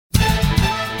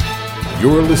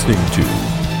You're listening to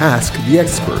Ask the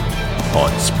Expert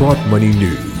on Sprott Money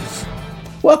News.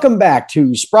 Welcome back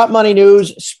to Sprott Money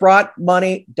News,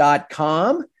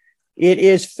 sprottmoney.com. It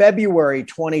is February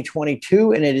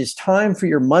 2022, and it is time for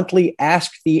your monthly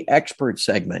Ask the Expert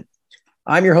segment.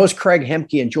 I'm your host, Craig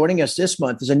Hemke, and joining us this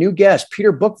month is a new guest,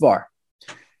 Peter Boockvar.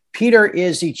 Peter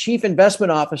is the Chief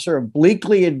Investment Officer of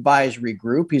Bleakley Advisory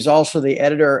Group. He's also the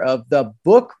editor of the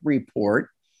Book Report,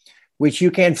 which you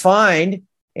can find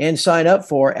and sign up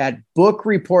for at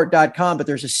bookreport.com, but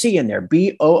there's a C in there,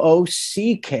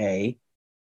 BOOCK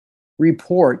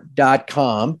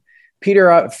report.com. Peter,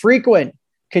 a frequent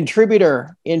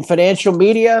contributor in financial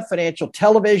media, financial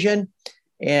television,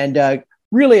 and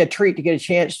really a treat to get a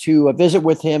chance to visit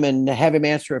with him and have him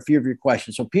answer a few of your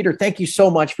questions. So, Peter, thank you so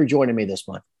much for joining me this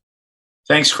month.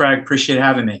 Thanks, Craig. Appreciate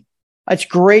having me. It's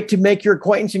great to make your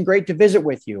acquaintance and great to visit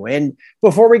with you. And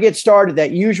before we get started,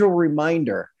 that usual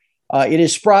reminder, it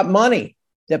is Sprott Money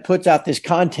that puts out this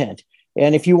content.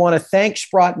 And if you want to thank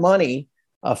Sprott Money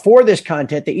for this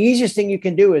content, the easiest thing you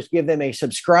can do is give them a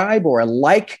subscribe or a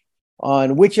like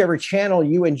on whichever channel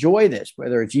you enjoy this,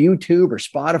 whether it's YouTube or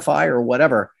Spotify or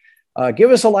whatever. Give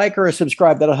us a like or a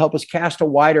subscribe. That'll help us cast a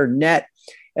wider net.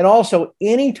 And also,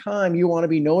 anytime you want to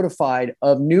be notified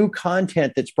of new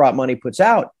content that Sprott Money puts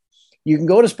out, you can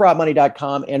go to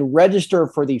sprottmoney.com and register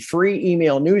for the free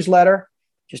email newsletter.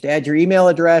 Just add your email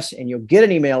address and you'll get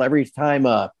an email every time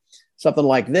something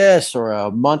like this or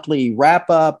a monthly wrap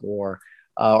up or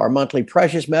monthly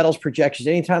precious metals projections.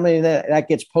 Anytime that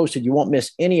gets posted, you won't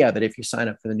miss any of it if you sign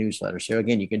up for the newsletter. So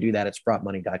again, you can do that at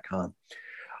sprottmoney.com.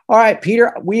 All right,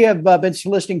 Peter, we have been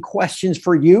soliciting questions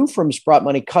for you from Sprott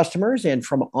Money customers and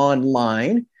from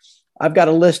online. I've got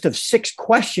a list of 6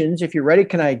 questions. If you're ready,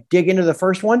 can I dig into the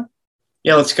first one?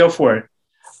 Yeah, let's go for it.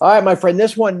 All right, my friend,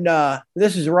 this one,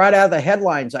 this is right out of the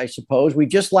headlines, I suppose. We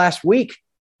just last week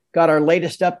got our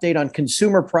latest update on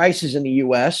consumer prices in the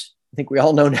U.S. I think we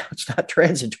all know now it's not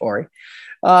transitory.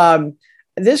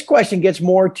 This question gets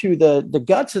more to the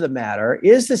guts of the matter.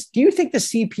 Do you think the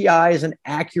CPI is an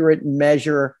accurate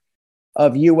measure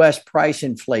of U.S. price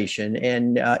inflation?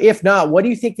 And if not, what do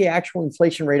you think the actual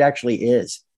inflation rate actually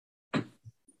is?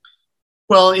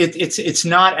 Well, it's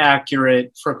not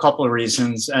accurate for a couple of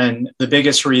reasons. And the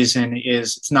biggest reason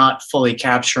is it's not fully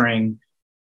capturing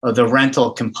the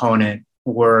rental component,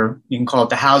 or you can call it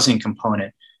the housing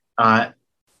component.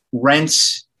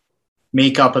 Rents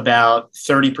make up about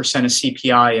 30% of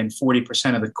CPI and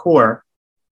 40% of the core.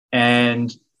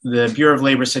 And the Bureau of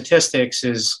Labor Statistics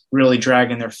is really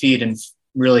dragging their feet and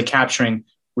really capturing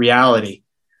reality.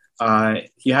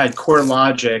 You had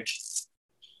CoreLogic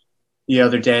the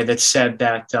other day that said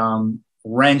that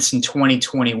rents in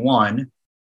 2021,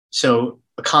 so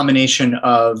a combination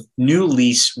of new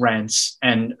lease rents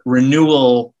and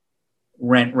renewal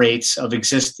rent rates of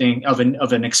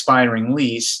an expiring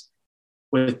lease,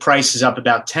 with prices up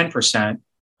about 10%.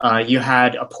 You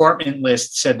had apartment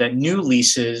lists said that new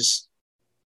leases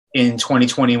in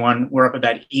 2021 were up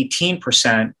about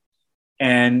 18%.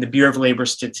 And the Bureau of Labor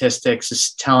Statistics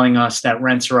is telling us that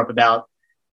rents are up about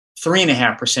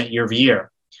 3.5% year over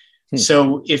year.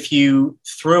 So if you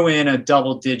threw in a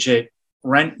double-digit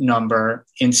rent number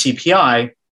in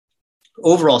CPI,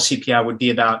 overall CPI would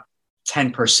be about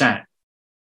 10%.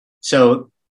 So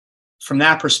from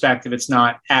that perspective, it's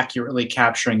not accurately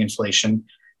capturing inflation.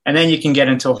 And then you can get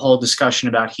into a whole discussion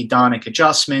about hedonic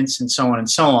adjustments and so on and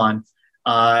so on.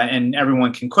 And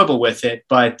everyone can quibble with it,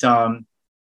 but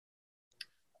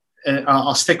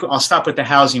I'll stop with the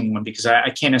housing one because I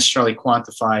can't necessarily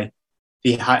quantify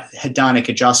the hedonic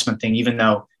adjustment thing, even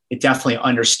though it definitely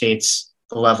understates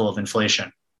the level of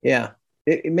inflation. Yeah.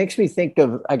 It makes me think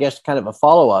of, I guess, kind of a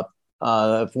follow-up.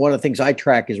 One of the things I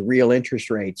track is real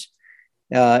interest rates.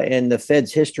 And the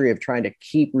Fed's history of trying to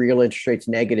keep real interest rates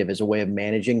negative as a way of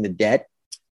managing the debt.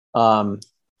 Do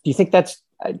you think that's,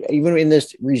 even in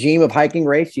this regime of hiking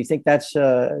rates, do you think that's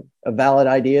a valid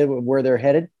idea of where they're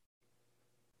headed?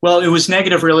 Well, it was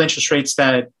negative real interest rates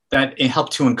that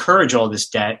helped to encourage all this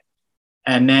debt.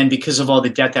 And then because of all the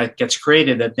debt that gets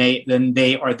created,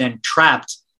 they are then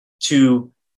trapped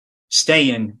to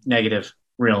stay in negative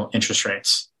real interest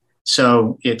rates.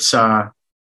 So it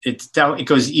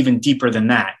goes even deeper than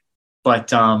that.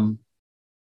 But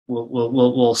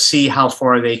we'll see how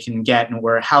far they can get and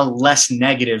how less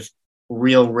negative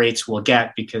real rates will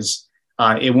get, because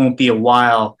it won't be a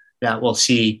while that we'll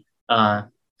see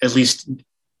at least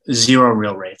zero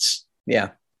real rates. Yeah.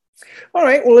 All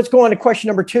right. Well, let's go on to question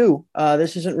number 2.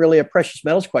 This isn't really a precious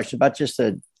metals question, about just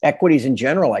the equities in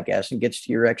general, I guess, and gets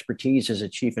to your expertise as a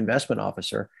chief investment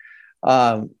officer.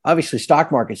 Obviously,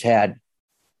 stock markets had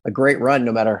a great run,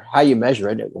 no matter how you measure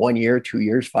it, 1 year, 2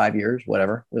 years, 5 years,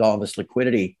 whatever, with all this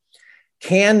liquidity.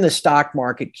 Can the stock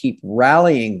market keep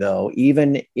rallying, though,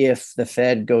 even if the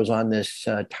Fed goes on this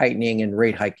tightening and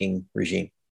rate hiking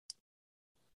regime?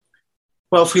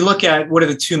 Well, if we look at what are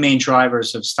the two main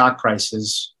drivers of stock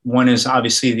prices, one is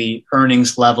obviously the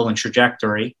earnings level and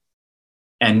trajectory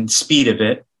and speed of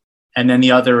it. And then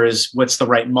the other is what's the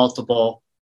right multiple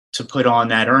to put on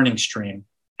that earnings stream.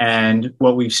 And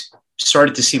what we've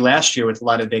started to see last year with a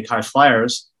lot of big high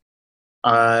flyers,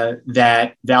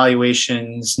 that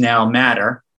valuations now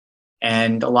matter.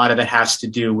 And a lot of it has to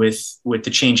do with the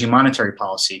changing monetary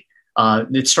policy.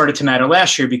 It started to matter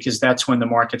last year because that's when the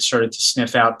market started to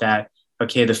sniff out that,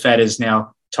 okay, the Fed is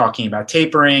now talking about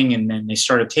tapering, and then they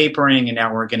started tapering, and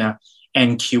now we're going to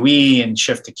end QE and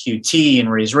shift to QT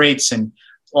and raise rates. And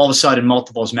all of a sudden,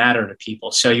 multiples matter to people.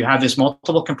 So you have this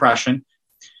multiple compression,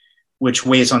 which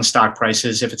weighs on stock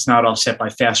prices if it's not offset by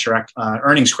faster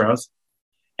earnings growth.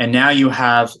 And now you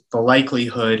have the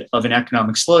likelihood of an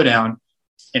economic slowdown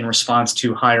in response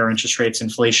to higher interest rates,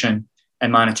 inflation,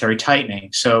 and monetary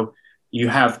tightening. So you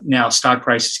have now stock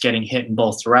prices getting hit in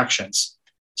both directions.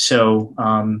 So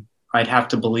I'd have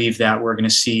to believe that we're going to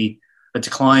see a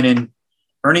decline in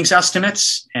earnings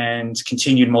estimates and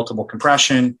continued multiple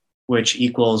compression, which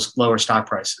equals lower stock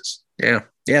prices. Yeah,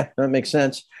 that makes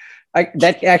sense.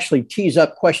 That actually tees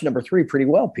up question number 3 pretty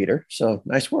well, Peter. So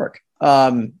nice work.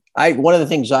 One of the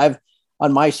things I've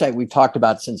on my site we've talked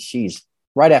about since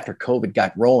right after COVID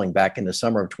got rolling back in the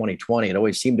summer of 2020. It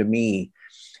always seemed to me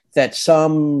that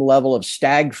some level of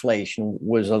stagflation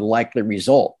was a likely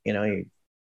result.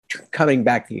 Coming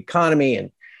back the economy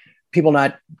and people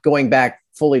not going back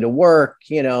fully to work,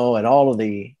 and all of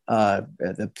the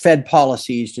Fed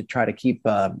policies to try to keep,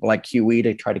 like QE,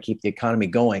 to try to keep the economy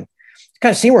going.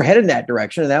 Kind of see we're headed in that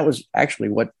direction. And that was actually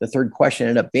what the third question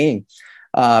ended up being.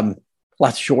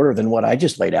 Lots shorter than what I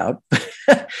just laid out.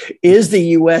 Is the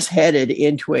U.S. headed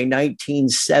into a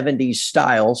 1970s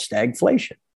style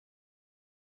stagflation?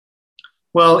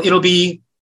 Well, it'll be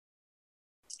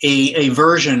a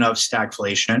version of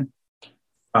stagflation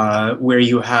where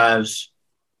you have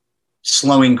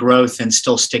slowing growth and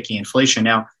still sticky inflation.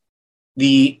 Now,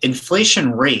 the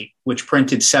inflation rate, which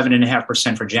printed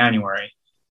 7.5% for January,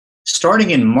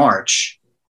 starting in March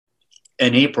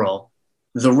and April,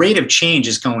 the rate of change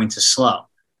is going to slow.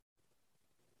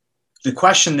 The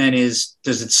question then is,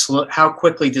 does it slow? How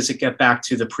quickly does it get back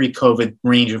to the pre-COVID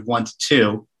range of 1 to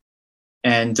 2?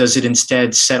 And does it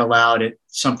instead settle out at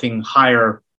something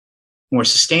higher, more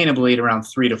sustainably at around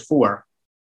 3 to 4?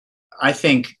 I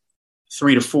think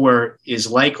 3 to 4 is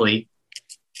likely.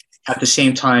 At the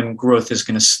same time, growth is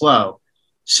going to slow.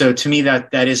 So to me,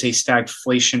 that is a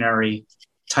stagflationary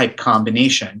type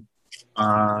combination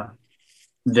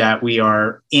that we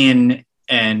are in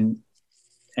and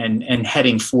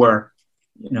heading for,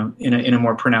 in a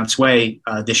more pronounced way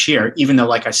this year. Even though,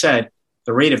 like I said,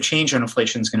 the rate of change on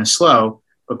inflation is going to slow,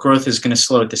 but growth is going to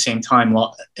slow at the same time,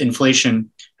 while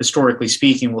inflation, historically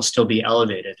speaking, will still be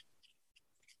elevated.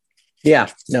 Yeah,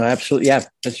 no, absolutely. Yeah,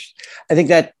 I think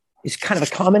that is kind of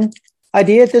a common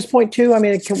idea at this point too. I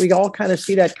mean, can we all kind of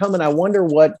see that coming? I wonder,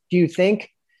 what do you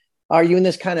think? Are you in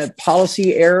this kind of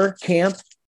policy error camp,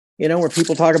 where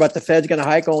people talk about the Fed's going to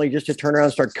hike only just to turn around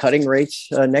and start cutting rates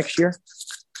next year?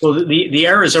 Well, the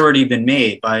error has already been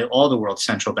made by all the world's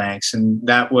central banks, and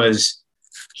that was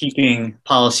keeping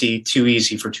policy too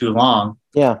easy for too long.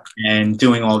 Yeah, and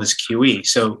doing all this QE.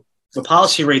 So the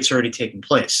policy rate's already taken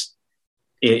place.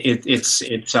 It's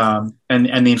and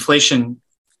the inflation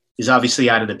is obviously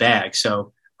out of the bag.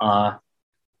 So now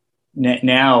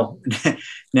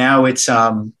it's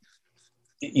so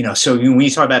when you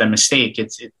talk about a mistake,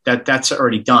 that's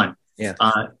already done. Yeah.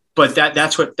 But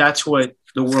that's what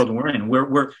the world we're in.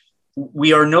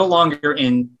 We are no longer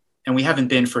in, and we haven't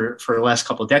been for the last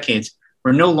couple of decades.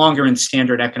 We're no longer in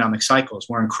standard economic cycles.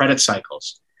 We're in credit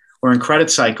cycles. We're in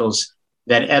credit cycles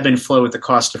that ebb and flow with the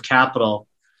cost of capital,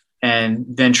 and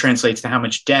then translates to how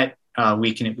much debt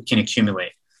we can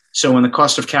accumulate. So when the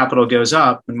cost of capital goes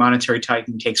up, when monetary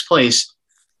tightening takes place,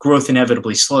 growth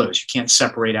inevitably slows. You can't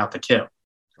separate out the two.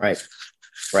 Right.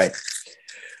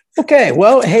 Okay.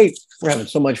 Well, hey, we're having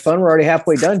so much fun. We're already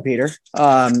halfway done, Peter.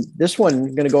 This one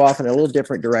I'm going to go off in a little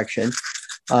different direction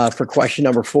for question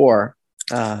number 4.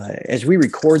 As we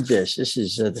record this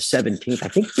is the 17th. I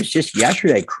think it was just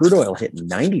yesterday, crude oil hit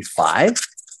 95,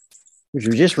 which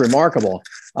was just remarkable.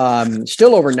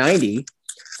 Still over 90.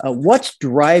 What's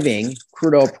driving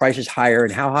crude oil prices higher,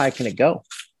 and how high can it go?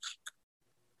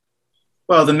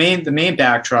 Well, the main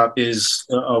backdrop is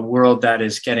a world that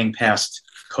is getting past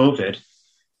COVID,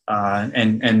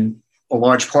 and a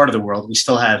large part of the world, we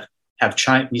still have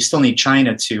China. We still need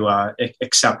China to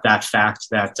accept that fact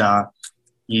that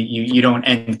you don't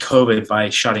end COVID by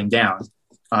shutting down.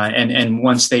 And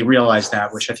once they realize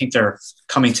that, which I think they're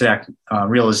coming to that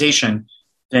realization,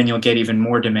 then you'll get even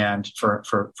more demand for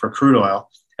crude oil.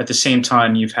 At the same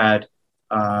time, you've had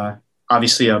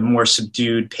obviously a more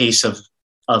subdued pace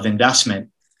of investment,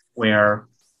 where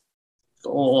a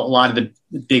lot of the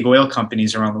big oil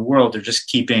companies around the world are just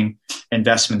keeping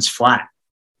investments flat.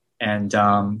 And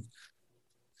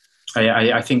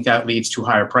I think that leads to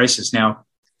higher prices. Now,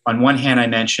 on one hand, I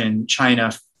mentioned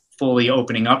China fully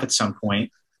opening up at some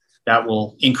point. That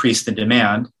will increase the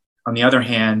demand. On the other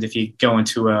hand, if you go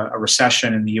into a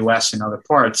recession in the US and other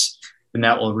parts, then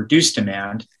that will reduce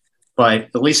demand. But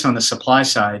at least on the supply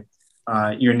side,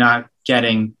 you're not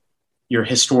getting your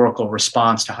historical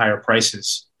response to higher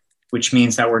prices, which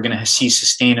means that we're going to see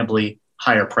sustainably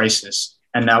higher prices.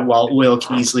 And that while oil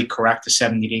can easily correct to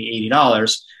 $70 to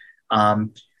 $80,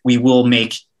 we will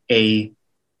make a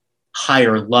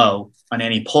higher low on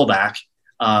any pullback,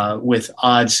 with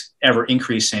odds ever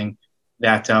increasing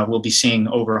that we'll be seeing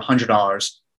over $100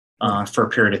 for a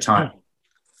period of time.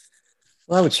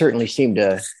 Well, that would certainly seem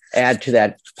to add to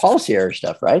that policy error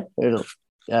stuff, right?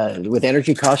 With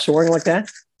energy costs soaring like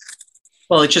that?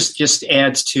 Well, it just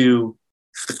adds to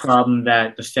the problem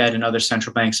that the Fed and other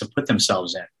central banks have put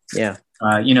themselves in. Yeah.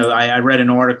 I read an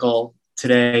article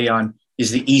today on,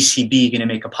 is the ECB going to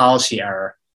make a policy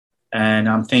error? And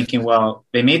I'm thinking, well,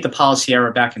 they made the policy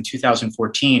error back in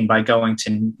 2014 by going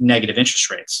to negative interest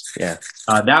rates. Yeah.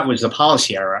 That was the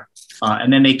policy error.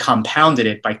 And then they compounded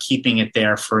it by keeping it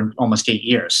there for almost 8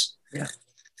 years. Yeah.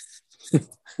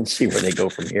 Let's see where they go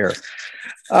from here.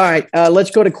 All right.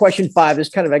 Let's go to question 5. This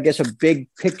is kind of, I guess, a big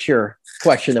picture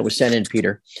question that was sent in,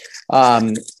 Peter.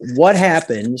 What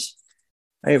happens,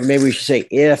 maybe we should say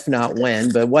if, not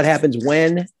when, but what happens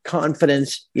when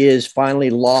confidence is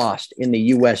finally lost in the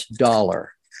US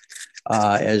dollar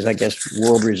as, I guess,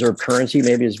 world reserve currency,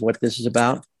 maybe is what this is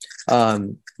about?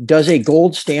 Does a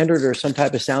gold standard or some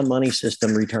type of sound money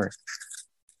system return?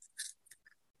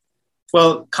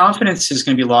 Well, confidence is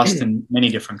going to be lost in many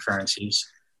different currencies.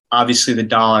 Obviously, the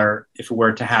dollar, if it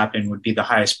were to happen, would be the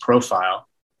highest profile.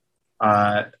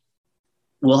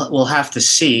 We'll have to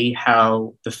see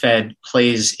how the Fed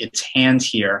plays its hand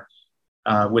here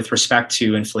with respect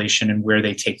to inflation and where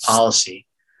they take policy.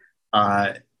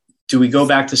 Do we go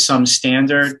back to some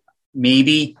standard?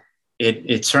 Maybe.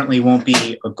 It certainly won't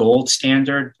be a gold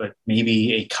standard, but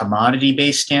maybe a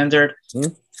commodity-based standard.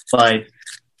 Mm-hmm. But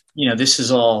this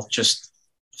is all just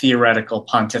theoretical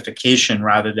pontification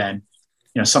rather than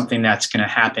something that's going to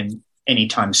happen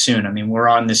anytime soon. I mean, we're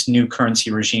on this new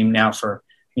currency regime now for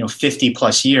 50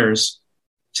 plus years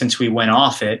since we went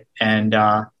off it, and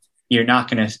you're not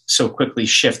going to so quickly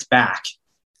shift back.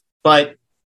 But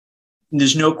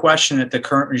there's no question that the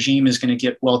current regime is going to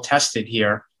get well tested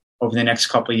here over the next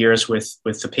couple of years with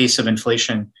the pace of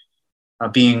inflation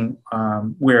being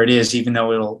where it is, even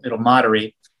though it'll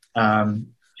moderate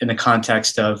in the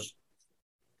context of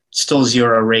still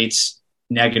zero rates,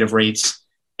 negative rates,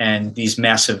 and these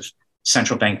massive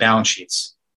central bank balance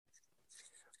sheets.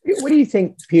 What do you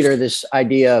think, Peter, this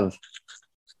idea of,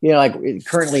 like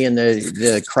currently in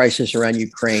the crisis around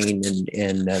Ukraine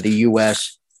and the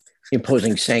U.S.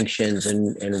 imposing sanctions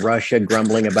and Russia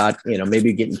grumbling about,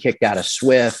 maybe getting kicked out of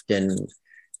SWIFT and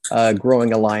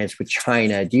growing alliance with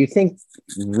China. Do you think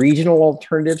regional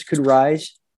alternatives could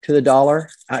rise to the dollar,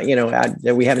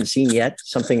 that we haven't seen yet?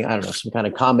 Something, I don't know, some kind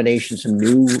of combination, some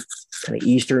new kind of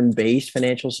Eastern-based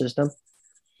financial system?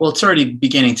 Well, it's already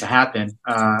beginning to happen.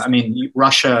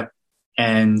 Russia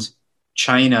and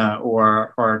China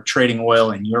are trading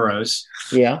oil in euros.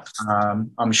 Yeah.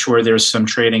 I'm sure there's some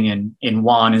trading in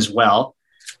yuan as well.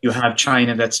 You have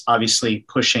China that's obviously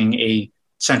pushing a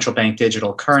central bank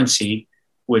digital currency,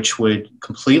 which would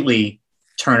completely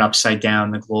turn upside down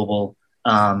the global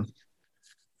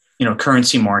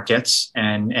currency markets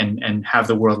and have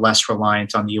the world less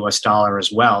reliant on the US dollar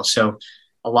as well. So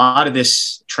a lot of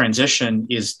this transition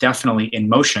is definitely in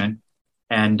motion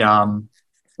and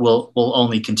will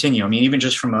only continue. I mean, even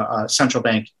just from a central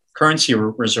bank currency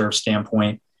reserve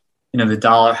standpoint, the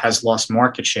dollar has lost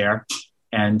market share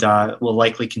and will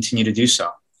likely continue to do so.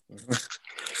 Mm-hmm.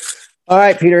 All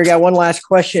right, Peter, I got one last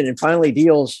question, and finally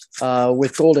deals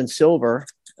with gold and silver.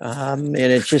 And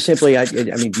it's just simply,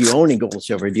 do you own any gold and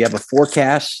silver? Do you have a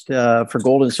forecast for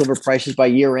gold and silver prices by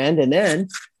year end? And then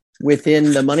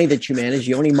within the money that you manage,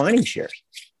 you own any mining shares?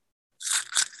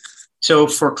 So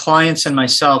for clients and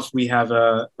myself, we have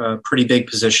a pretty big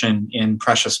position in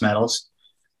precious metals,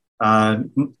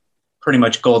 pretty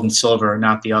much gold and silver,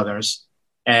 not the others.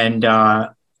 And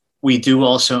we do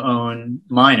also own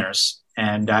miners,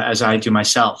 and as I do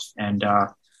myself. And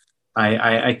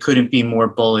I couldn't be more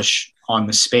bullish on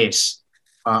the space.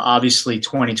 Obviously,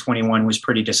 2021 was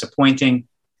pretty disappointing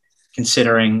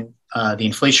considering the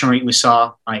inflation rate we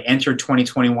saw. I entered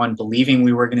 2021 believing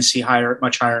we were going to see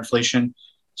much higher inflation.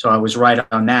 So I was right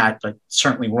on that, but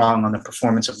certainly wrong on the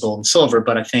performance of gold and silver.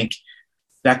 But I think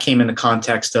that came in the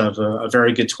context of a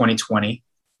very good 2020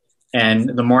 and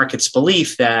the market's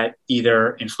belief that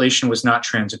either inflation was not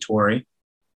transitory,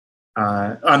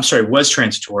 was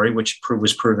transitory, which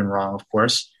was proven wrong, of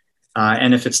course.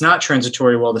 And if it's not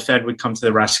transitory, well, the Fed would come to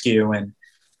the rescue and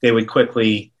they would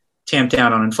quickly tamp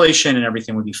down on inflation and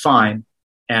everything would be fine.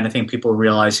 And I think people are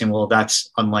realizing, well, that's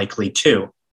unlikely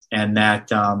too. And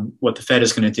that what the Fed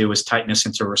is going to do is tighten us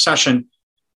into a recession,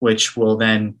 which will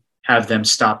then have them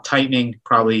stop tightening,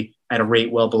 probably at a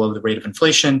rate well below the rate of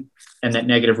inflation, and that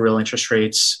negative real interest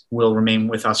rates will remain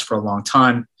with us for a long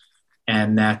time.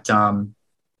 And that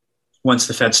once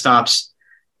the Fed stops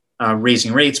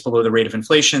raising rates below the rate of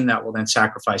inflation, that will then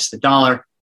sacrifice the dollar,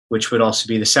 which would also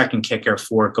be the second kicker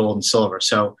for gold and silver.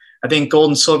 So I think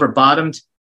gold and silver bottomed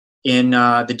in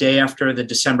the day after the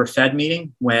December Fed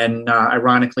meeting, when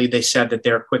ironically they said that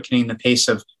they're quickening the pace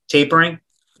of tapering,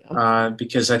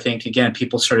 because I think again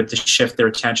people started to shift their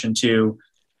attention to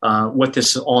what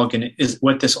this is all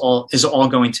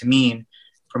going to mean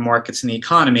for markets and the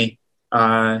economy,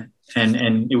 and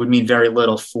it would mean very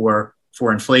little for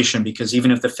inflation, because even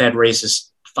if the Fed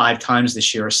raises 5 times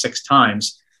this year or 6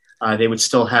 times, they would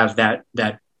still have that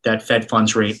Fed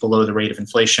funds rate below the rate of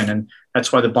inflation. And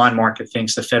that's why the bond market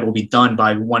thinks the Fed will be done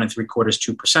by 1 3/4,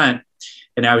 2%.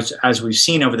 And as we've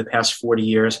seen over the past 40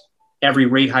 years, every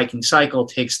rate hiking cycle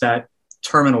takes that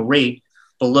terminal rate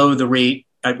below the rate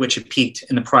at which it peaked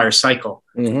in the prior cycle.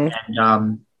 Mm-hmm.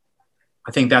 And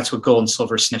I think that's what gold and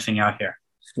silver is sniffing out here.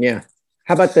 Yeah.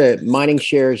 How about the mining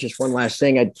shares? Just one last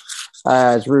thing.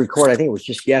 As we record, I think it was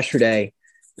just yesterday,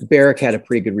 Barrick had a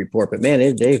pretty good report, but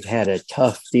man, they've had a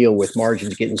tough deal with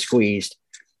margins getting squeezed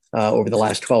over the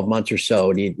last 12 months or so.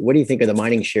 What do you think of the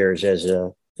mining shares as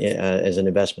an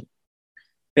investment?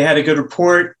 They had a good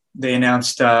report. They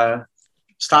announced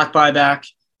stock buyback.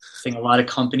 I think a lot of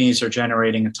companies are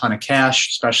generating a ton of cash,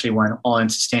 especially when all-in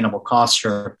sustainable costs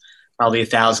are probably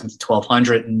 $1,000 to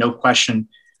 $1,200. And no question,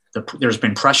 there's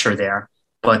been pressure there.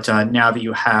 But now that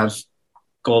you have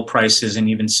gold prices and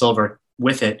even silver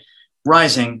with it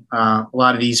rising, a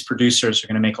lot of these producers are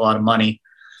going to make a lot of money,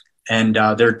 and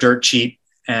they're dirt cheap,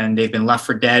 and they've been left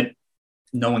for dead.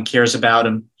 No one cares about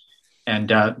them,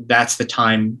 and that's the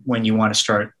time when you want to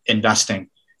start investing.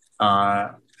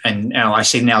 And now I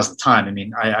say now's the time. I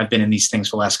mean, I've been in these things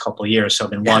for the last couple of years, so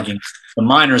I've been lugging the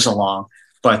miners along.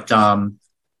 But when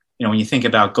you think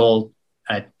about gold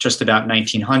at just about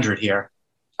 1,900 here,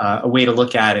 a way to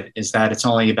look at it is that it's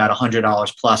only about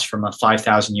 $100 plus from a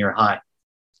 5,000-year high.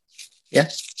 Yeah,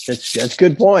 that's a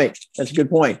good point. That's a good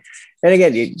point. And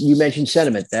again, you mentioned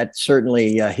sentiment. That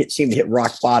certainly seemed to hit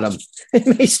rock bottom.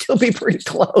 It may still be pretty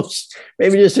close,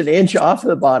 maybe just an inch off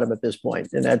the bottom at this point.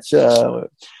 And that's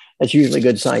usually a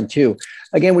good sign too.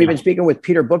 Again, we've been speaking with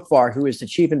Peter Boockvar, who is the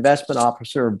Chief Investment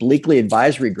Officer of Bleakley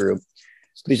Advisory Group.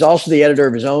 But he's also the editor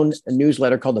of his own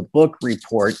newsletter called the Book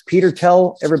Report. Peter,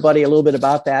 tell everybody a little bit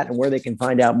about that and where they can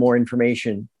find out more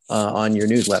information on your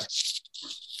newsletter.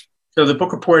 So the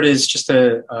Book Report is just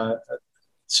a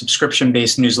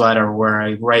subscription-based newsletter where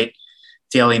I write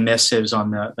daily missives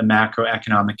on the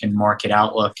macroeconomic and market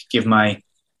outlook, give my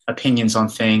opinions on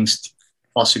things,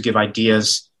 also give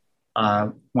ideas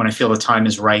when I feel the time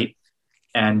is right.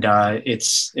 And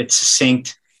it's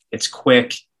succinct, it's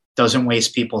quick, doesn't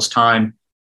waste people's time.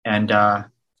 And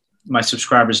my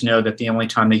subscribers know that the only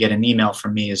time they get an email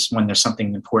from me is when there's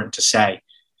something important to say.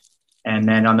 And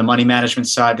then on the money management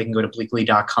side, they can go to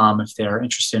bleakley.com if they're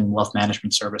interested in wealth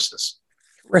management services.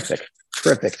 Terrific.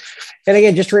 And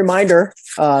again, just a reminder,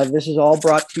 this is all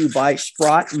brought to you by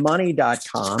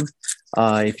SprottMoney.com.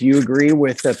 If you agree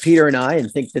with Peter and I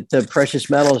and think that the precious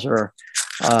metals are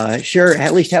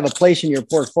at least have a place in your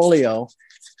portfolio,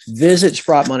 visit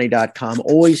SprottMoney.com.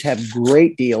 Always have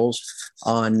great deals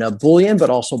on bullion,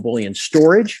 but also bullion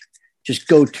storage. Just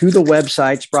go to the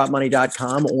website,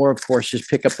 SprottMoney.com, or of course, just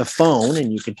pick up the phone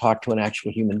and you can talk to an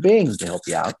actual human being to help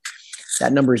you out.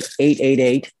 That number is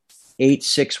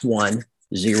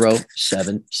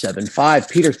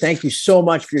 888-861-0775. Peter, thank you so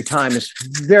much for your time. It's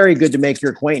very good to make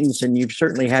your acquaintance, and you've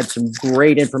certainly had some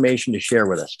great information to share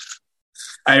with us.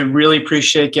 I really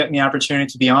appreciate getting the opportunity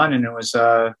to be on, and it was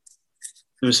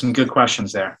some good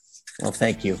questions there. Well,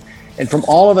 thank you. And from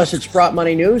all of us at Sprott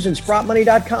Money News and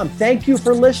SprottMoney.com, thank you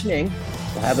for listening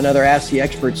We'll have another Ask the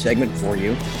Expert segment for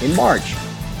you in March.